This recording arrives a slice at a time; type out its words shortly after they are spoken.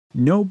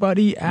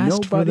Nobody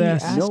asked for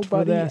this.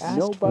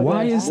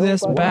 Why is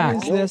this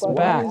back?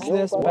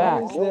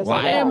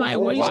 Why am I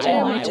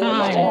wasting my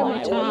time?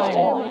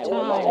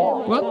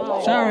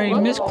 Whoop, sorry,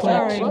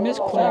 misclicked.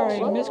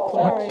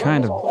 What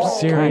kind of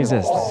series is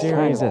this?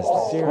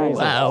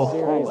 Wow.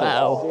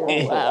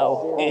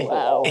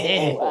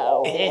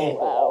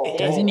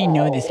 Doesn't he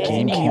know this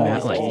game came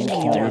out like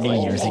 30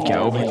 years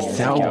ago? It's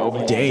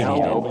so dated,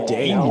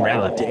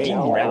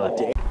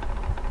 irrelevant.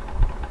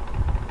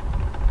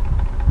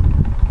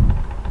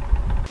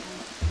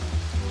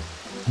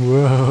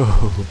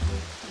 Whoa.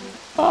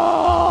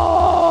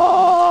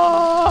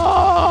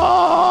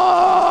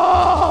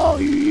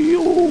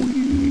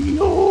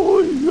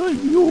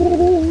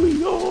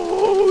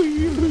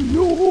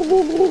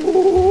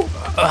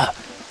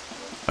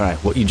 Alright,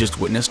 what you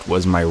just witnessed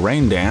was my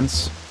rain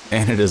dance,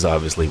 and it is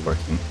obviously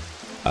working.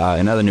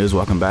 In other news,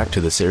 welcome back to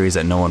the series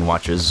that no one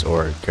watches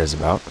or cares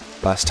about.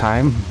 Last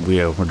time,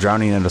 we were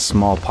drowning in a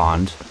small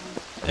pond,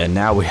 and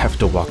now we have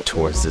to walk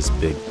towards this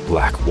big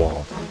black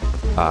wall.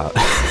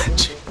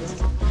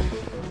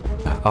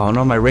 Oh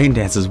no, my rain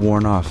dance is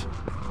worn off.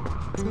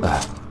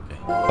 Okay.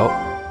 Oh,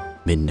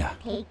 Minna.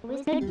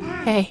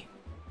 Hey,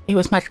 it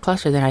was much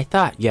closer than I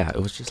thought. Yeah,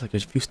 it was just like a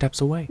few steps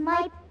away.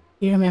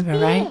 You remember,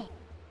 right?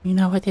 You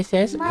know what this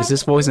is? Is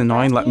this voice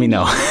annoying? Let me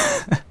know.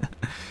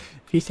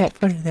 If you set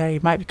foot in there,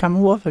 you might become a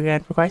wolf again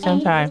for quite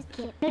some time.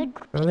 Or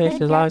at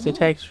least as long as it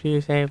takes for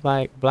you to save,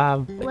 like, blah,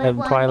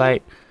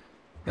 Twilight.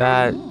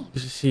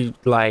 She,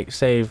 like,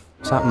 save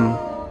something.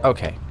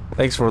 Okay.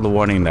 Thanks for the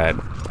warning that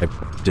I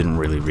didn't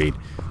really read.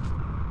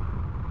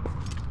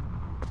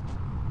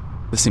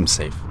 This seems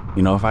safe.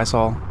 You know, if I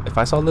saw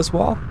this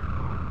wall,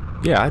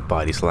 yeah, I'd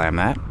body slam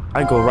that.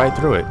 I'd go right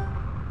through it.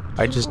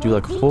 I'd just do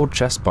like a full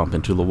chest bump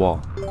into the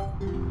wall.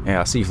 Yeah,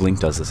 I'll see if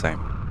Link does the same.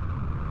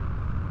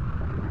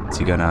 Is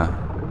he gonna...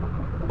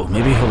 Oh,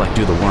 maybe he'll like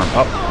do the worm.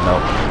 Oh, no.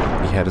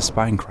 He had his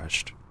spine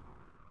crushed.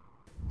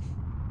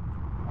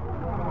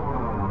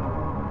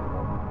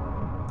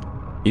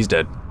 He's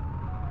dead.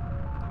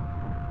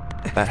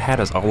 That hat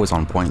is always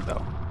on point,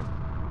 though.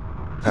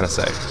 Gotta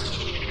say.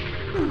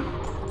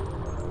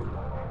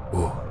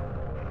 Ooh.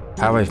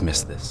 How I've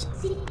missed this.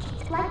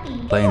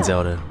 Playing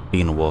Zelda,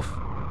 being a wolf,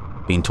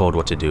 being told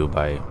what to do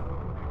by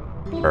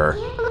her.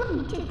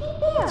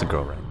 It's a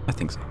girl, right? I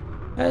think so.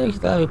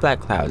 These lovely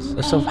black clouds.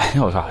 They're so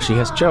Oh, she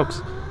has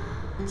jokes.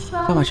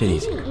 so much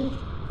easier.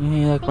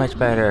 You look much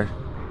better.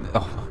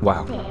 Oh,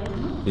 wow.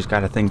 She's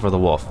got a thing for the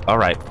wolf.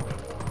 Alright.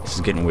 This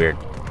is getting weird.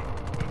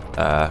 Do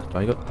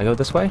I go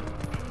this way?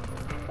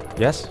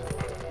 Yes?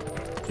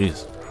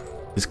 Jeez.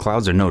 These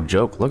clouds are no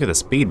joke. Look at the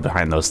speed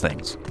behind those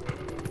things.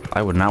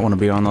 I would not want to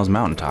be on those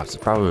mountaintops.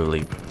 It's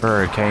probably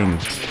hurricane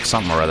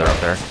something or other up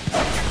there.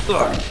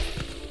 Ugh.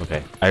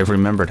 Okay, I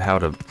remembered how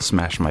to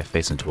smash my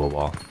face into a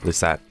wall. At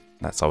least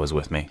that's always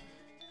with me.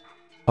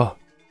 Oh.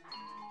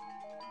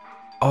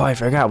 Oh, I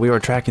forgot. We were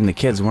tracking the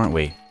kids, weren't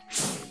we?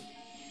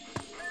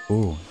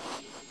 Ooh.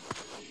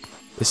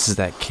 This is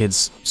that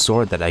kid's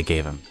sword that I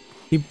gave him.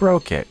 He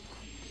broke it.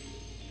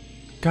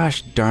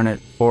 Gosh darn it,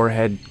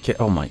 forehead kid.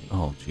 Oh my,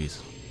 oh jeez.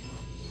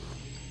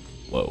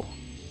 Whoa.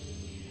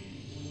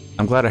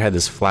 I'm glad I had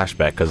this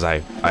flashback because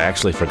I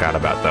actually forgot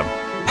about them.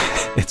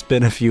 It's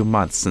been a few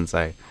months since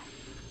I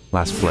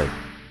last played.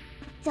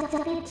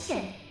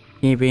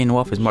 He being a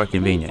wolf is more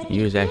convenient.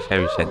 Use X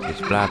heavy sentence,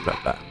 blah blah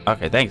blah.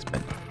 Okay, thanks,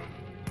 Ben.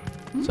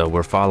 So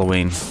we're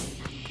following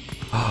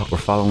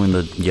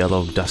the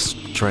yellow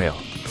dust trail.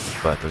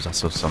 But there's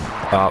also some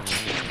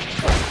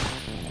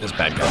this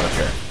bad guy up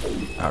here.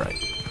 Alright.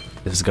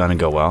 This is gonna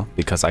go well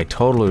because I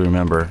totally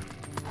remember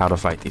how to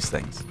fight these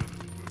things.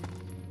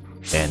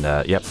 And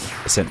yep,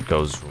 the scent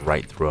goes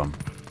right through them.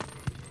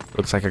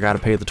 Looks like I gotta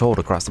pay the toll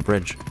to cross the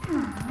bridge.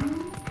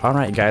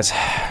 Alright guys.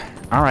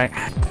 Alright.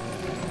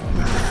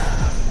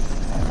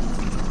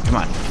 Come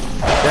on.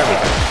 There we go.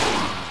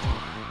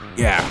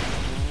 Yeah.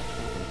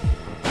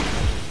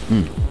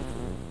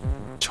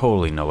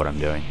 Totally know what I'm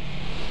doing.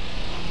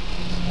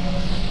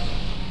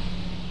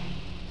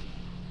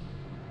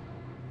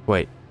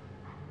 Wait,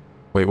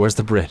 where's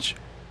the bridge?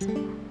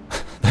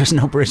 There's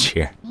no bridge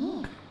here.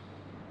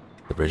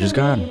 The bridge is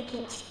gone.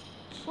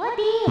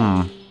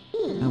 Oh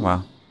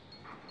well.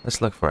 Let's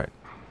look for it.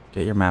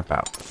 Get your map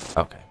out.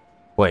 Okay.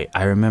 Wait,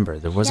 I remember.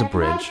 There was a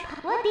bridge.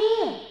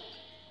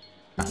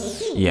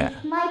 Yeah.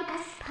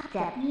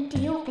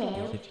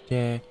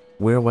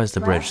 Where was the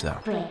bridge, though?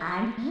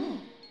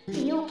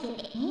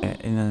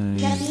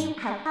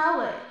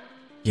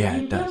 Yeah,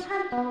 it does.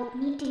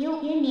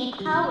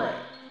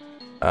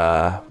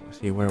 Let's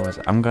see, where was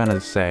it? I'm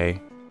gonna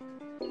say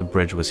the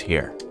bridge was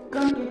here.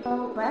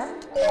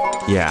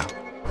 Yeah.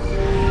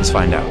 Let's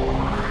find out.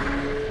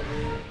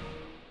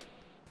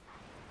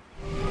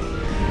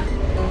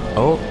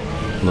 Oh,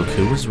 look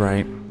who was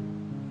right.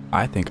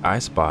 I think I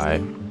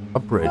spy a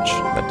bridge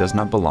that does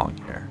not belong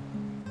here.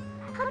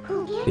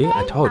 See,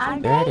 I told you.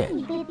 There it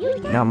is.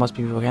 You know, most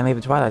people can't leave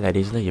the Twilight that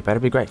easily. You better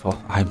be grateful.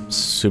 I'm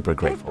super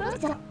grateful.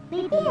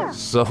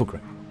 So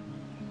grateful.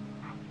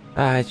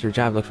 It's your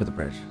job. Look for the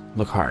bridge.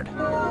 Look hard.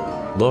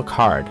 Look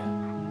hard.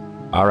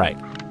 Alright.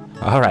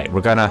 Alright,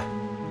 we're gonna...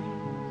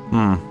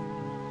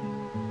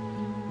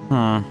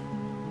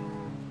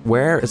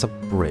 Where is a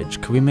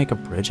bridge? Could we make a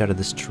bridge out of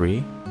this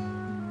tree?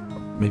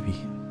 Maybe...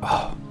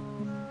 Oh,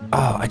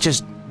 I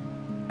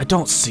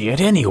don't see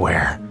it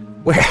anywhere.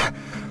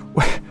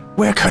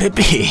 Where could it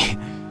be?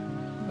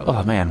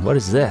 Oh man, what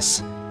is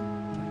this?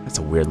 That's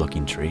a weird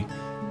looking tree.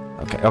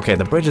 Okay,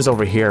 the bridge is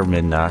over here,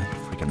 Midna.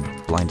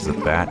 Freaking blind as a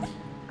bat.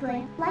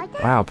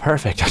 Wow,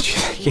 perfect.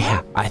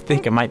 Yeah, I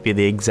think it might be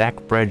the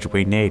exact bridge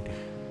we need.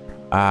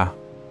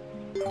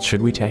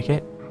 Should we take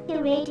it?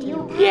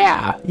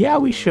 Yeah,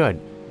 we should.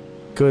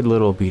 Good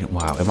little beat.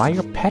 Wow, am I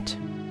your pet?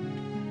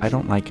 I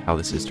don't like how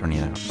this is turning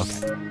out.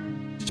 Okay,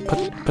 just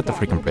put the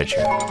freaking bridge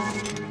here.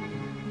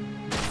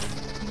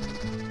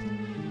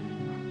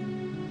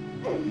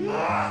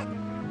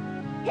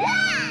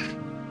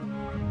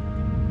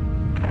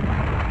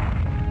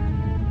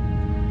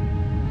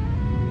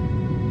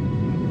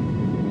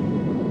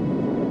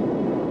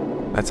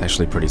 That's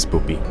actually pretty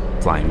spoopy.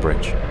 Flying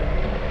bridge.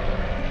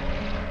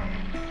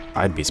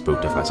 I'd be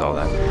spooked if I saw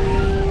that.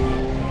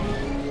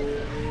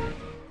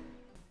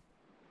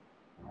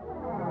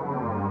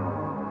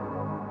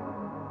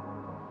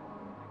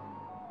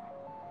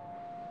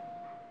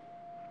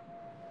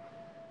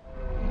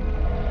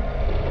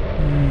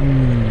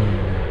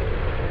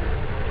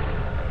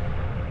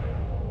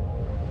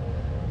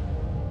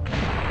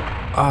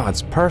 Oh,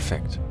 it's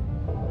perfect.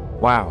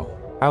 Wow.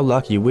 How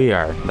lucky we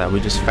are that we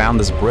just found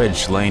this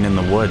bridge laying in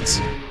the woods.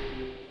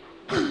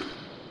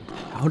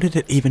 How did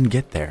it even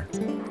get there?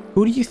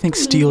 Who do you think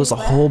steals a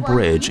whole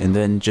bridge and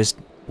then just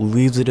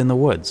leaves it in the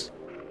woods?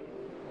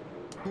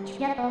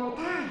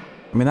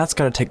 I mean, that's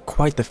gotta take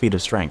quite the feat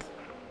of strength.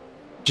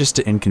 Just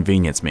to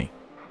inconvenience me.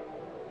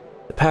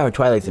 The power of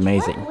Twilight's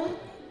amazing.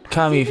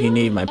 Call me if you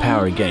need my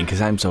power again,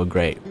 because I'm so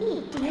great.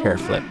 Hair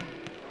flip.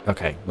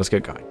 Okay, let's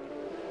get going.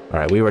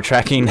 Alright, we were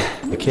tracking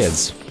the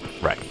kids.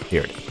 Right,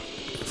 here it is.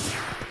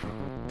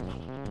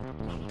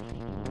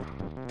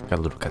 Got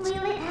a little cutscene.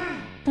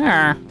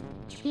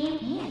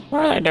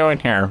 What are they doing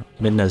here?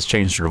 Midna's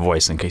changed her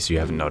voice in case you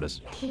haven't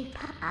noticed.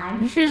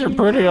 She's a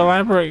pretty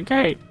elaborate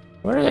gate.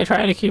 What are they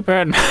trying to keep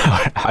in?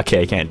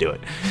 Okay, I can't do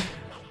it.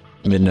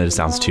 Midna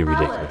sounds too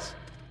ridiculous.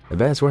 I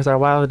bet it's worth our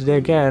while to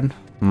dig again.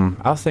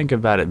 I'll think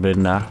about it,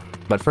 Midna.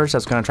 But first I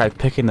was gonna try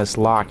picking this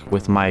lock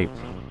with my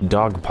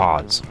dog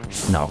paws.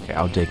 No, okay,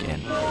 I'll dig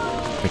in.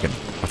 Picking,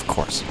 of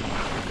course.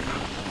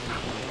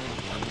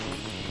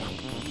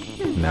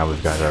 Now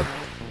we've got a...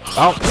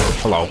 Oh,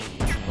 hello.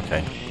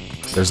 Okay,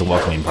 there's a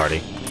welcoming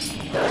party.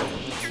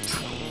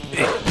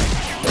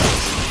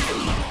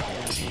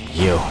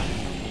 You.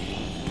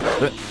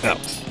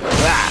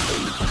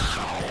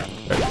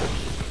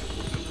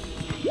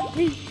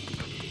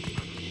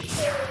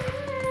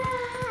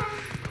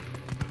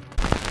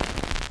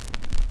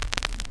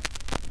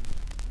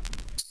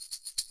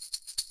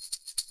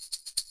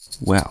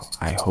 Well,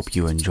 I hope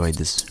you enjoyed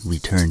this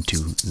return to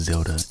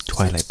Zelda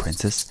Twilight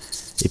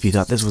Princess. If you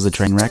thought this was a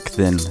train wreck,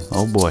 then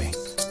oh boy,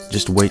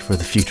 just wait for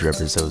the future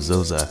episodes.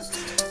 Those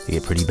they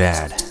get pretty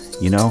bad.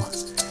 You know,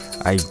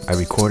 I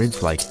recorded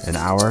for like an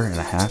hour and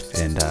a half,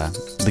 and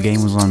the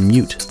game was on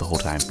mute the whole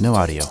time, no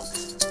audio.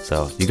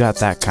 So you got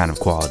that kind of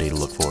quality to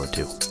look forward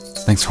to.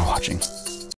 Thanks for watching.